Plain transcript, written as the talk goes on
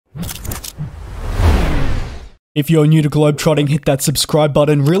If you're new to GlobeTrotting, hit that subscribe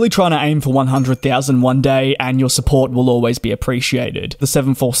button. Really trying to aim for 100,000 one day, and your support will always be appreciated. The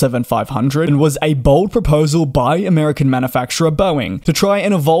 747-500 was a bold proposal by American manufacturer Boeing to try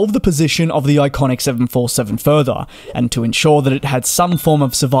and evolve the position of the iconic 747 further, and to ensure that it had some form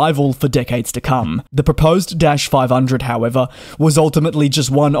of survival for decades to come. The proposed Dash 500, however, was ultimately just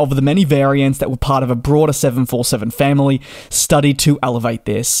one of the many variants that were part of a broader 747 family studied to elevate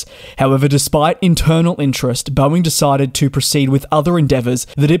this. However, despite internal interest, Boeing decided to proceed with other endeavours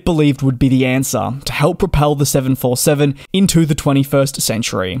that it believed would be the answer to help propel the 747 into the 21st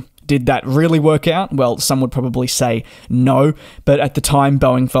century. Did that really work out? Well, some would probably say no, but at the time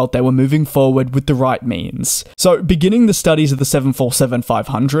Boeing felt they were moving forward with the right means. So beginning the studies of the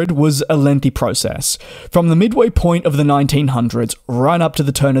 747-500 was a lengthy process. From the midway point of the 1900s right up to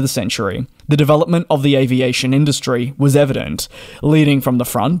the turn of the century, the development of the aviation industry was evident. Leading from the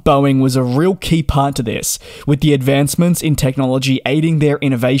front, Boeing was a real key part to this, with the advancements in technology aiding their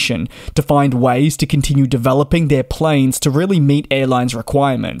innovation to find ways to continue developing their planes to really meet airlines'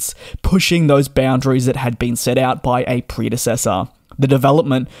 requirements, pushing those boundaries that had been set out by a predecessor. The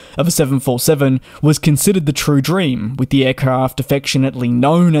development of a 747 was considered the true dream, with the aircraft affectionately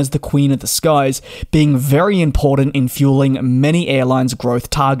known as the Queen of the Skies being very important in fueling many airlines' growth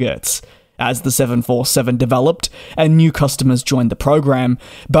targets. As the 747 developed and new customers joined the program,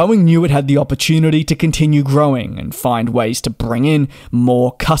 Boeing knew it had the opportunity to continue growing and find ways to bring in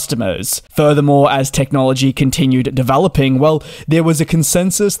more customers. Furthermore, as technology continued developing, well, there was a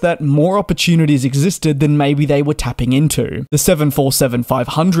consensus that more opportunities existed than maybe they were tapping into. The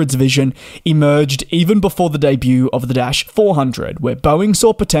 747-500's vision emerged even before the debut of the Dash 400, where Boeing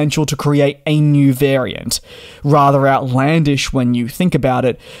saw potential to create a new variant. Rather outlandish when you think about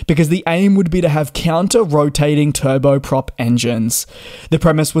it, because the aim would be to have counter-rotating turboprop engines. The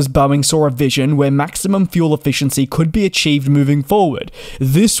premise was Boeing saw a vision where maximum fuel efficiency could be achieved moving forward.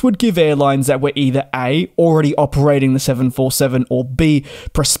 This would give airlines that were either A, already operating the 747, or B,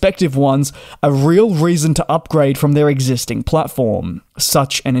 prospective ones, a real reason to upgrade from their existing platform.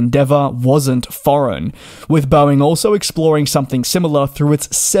 Such an endeavour wasn't foreign, with Boeing also exploring something similar through its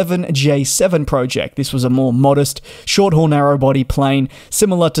 7J7 project. This was a more modest, short-haul narrow-body plane,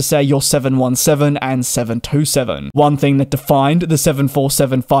 similar to, say, your 717 and 727. One thing that defined the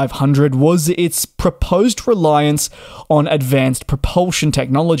 747-500 was its proposed reliance on advanced propulsion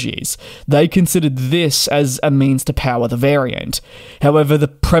technologies. They considered this as a means to power the variant. However, the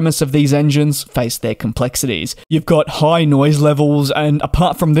premise of these engines faced their complexities. You've got high noise levels, and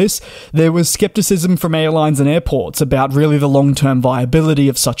apart from this, there was skepticism from airlines and airports about really the long-term viability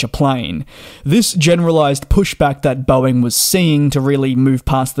of such a plane. This generalized pushback that Boeing was seeing to really move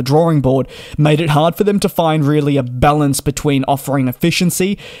past the drawing board made it hard for them to find really a balance between offering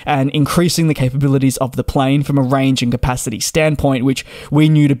efficiency and increasing the capabilities of the plane from a range and capacity standpoint, which we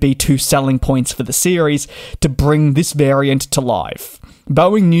knew to be two selling points for the series, to bring this variant to life.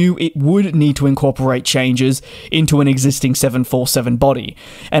 Boeing knew it would need to incorporate changes into an existing 747 body,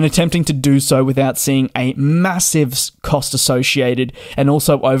 and attempting to do so without seeing a massive cost associated and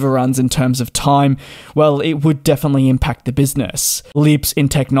also overruns in terms of time, well, it would definitely impact the business. Leaps in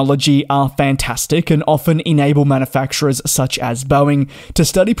technology are fantastic and often enable manufacturers such as Boeing to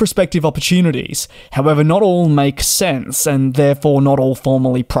study prospective opportunities. However, not all make sense, and therefore not all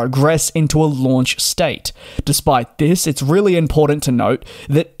formally progress into a launch state. Despite this, it's really important to note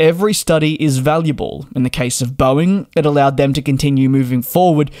that every study is valuable. In the case of Boeing, it allowed them to continue moving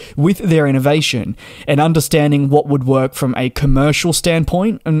forward with their innovation and understanding what would work from a commercial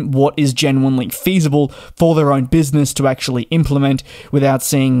standpoint and what is genuinely feasible for their own business to actually implement without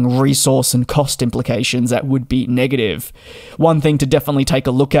seeing resource and cost implications that would be negative. One thing to definitely take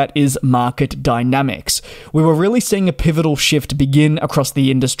a look at is market dynamics. We were really seeing a pivotal shift begin across the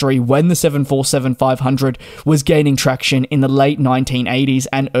industry when the 747-500 was gaining traction in the late 1980s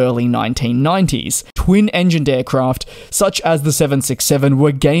and early 1990s. Twin-engined aircraft, such as the 767,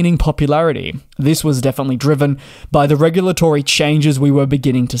 were gaining popularity. This was definitely driven by the regulatory changes we were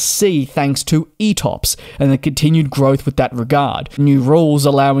beginning to see thanks to ETOPS and the continued growth with that regard. New rules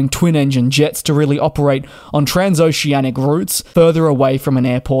allowing twin-engine jets to really operate on transoceanic routes further away from an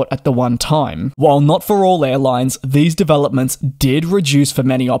airport at the one time. While not for all airlines, these developments did reduce for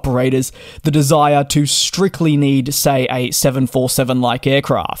many operators the desire to strictly need, say, a 747-like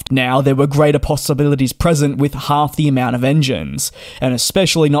aircraft. Now, there were greater possibilities present with half the amount of engines, and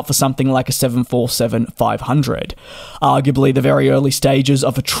especially not for something like a 747 747-500. Arguably, the very early stages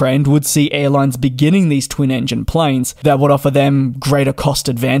of a trend would see airlines beginning these twin-engine planes that would offer them greater cost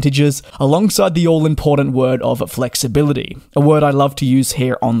advantages, alongside the all-important word of flexibility, a word I love to use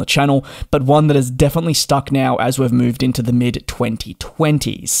here on the channel, but one that has definitely stuck now as we've moved into the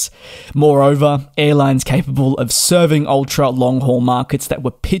mid-2020s. Moreover, airlines capable of serving ultra-long-haul markets that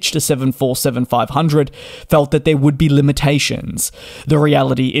were pitched to 747-500 felt that there would be limitations. The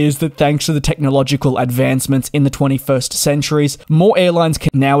reality is that thanks to the technological advancements in the 21st centuries, more airlines can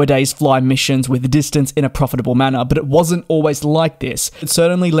nowadays fly missions with distance in a profitable manner, but it wasn't always like this. It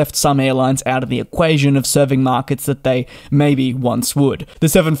certainly left some airlines out of the equation of serving markets that they maybe once would. The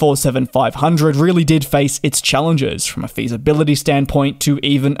 747-500 really did face its challenges from a feasibility standpoint to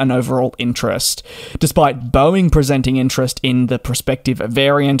even an overall interest. Despite Boeing presenting interest in the prospective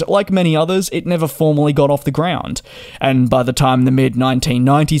variant, like many others, it never formally got off the ground. And by the time the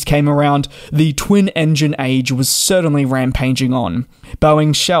mid-1990s came around, the twin-engine age was certainly rampaging on.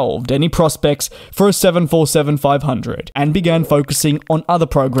 Boeing shelved any prospects for a 747-500 and began focusing on other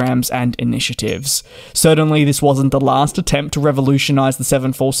programs and initiatives. Certainly, this wasn't the last attempt to revolutionize the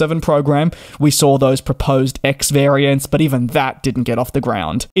 747 program. We saw those proposed X variants, but even that didn't get off the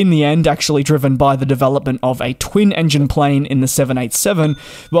ground. In the end, actually driven by the development of a twin-engine plane in the 787,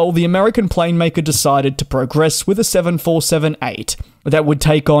 well, the American plane maker decided to progress with a 747-8 that would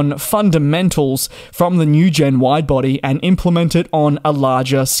take on fundamentals from the new-gen widebody and implement it on a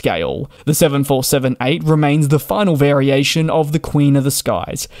larger scale. The 747-8 remains the final variation of the Queen of the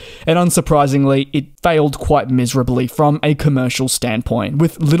Skies, and unsurprisingly, it failed quite miserably from a commercial standpoint,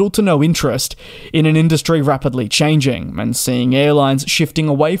 with little to no interest in an industry rapidly changing, and seeing airlines shifting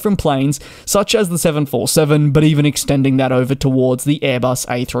away from planes such as the 747, but even extending that over towards the Airbus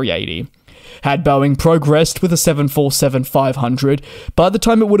A380. Had Boeing progressed with a 747-500, by the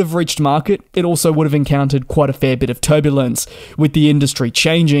time it would have reached market, it also would have encountered quite a fair bit of turbulence, with the industry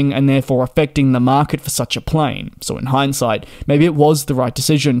changing and therefore affecting the market for such a plane. So in hindsight, maybe it was the right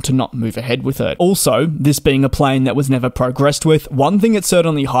decision to not move ahead with it. Also, this being a plane that was never progressed with, one thing it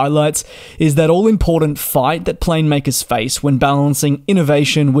certainly highlights is that all-important fight that plane makers face when balancing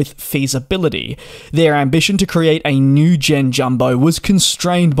innovation with feasibility. Their ambition to create a new-gen jumbo was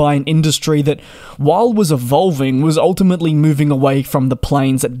constrained by an industry that, while was evolving, was ultimately moving away from the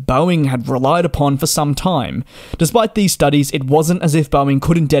planes that Boeing had relied upon for some time. Despite these studies, it wasn't as if Boeing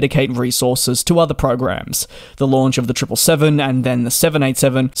couldn't dedicate resources to other programs. The launch of the 777 and then the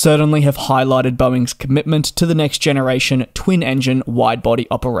 787 certainly have highlighted Boeing's commitment to the next generation twin-engine wide-body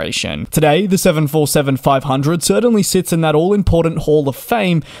operation. Today, the 747-500 certainly sits in that all-important Hall of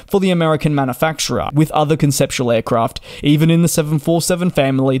Fame for the American manufacturer, with other conceptual aircraft, even in the 747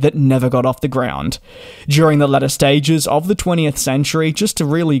 family, that never got off the ground. During the latter stages of the 20th century, just to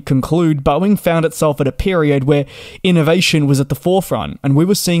really conclude, Boeing found itself at a period where innovation was at the forefront, and we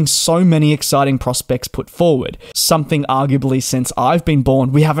were seeing so many exciting prospects put forward, something arguably since I've been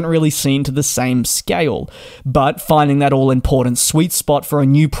born we haven't really seen to the same scale. But finding that all-important sweet spot for a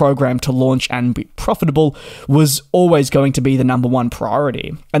new program to launch and be profitable was always going to be the number one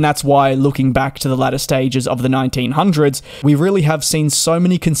priority. And that's why, looking back to the latter stages of the 1900s, we really have seen so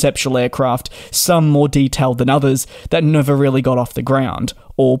many conceptual aircraft, some more detailed than others, that never really got off the ground,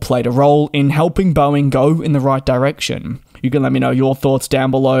 all played a role in helping Boeing go in the right direction. You can let me know your thoughts down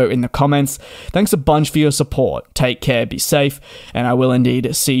below in the comments. Thanks a bunch for your support. Take care, be safe, and I will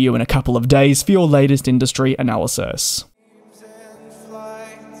indeed see you in a couple of days for your latest industry analysis.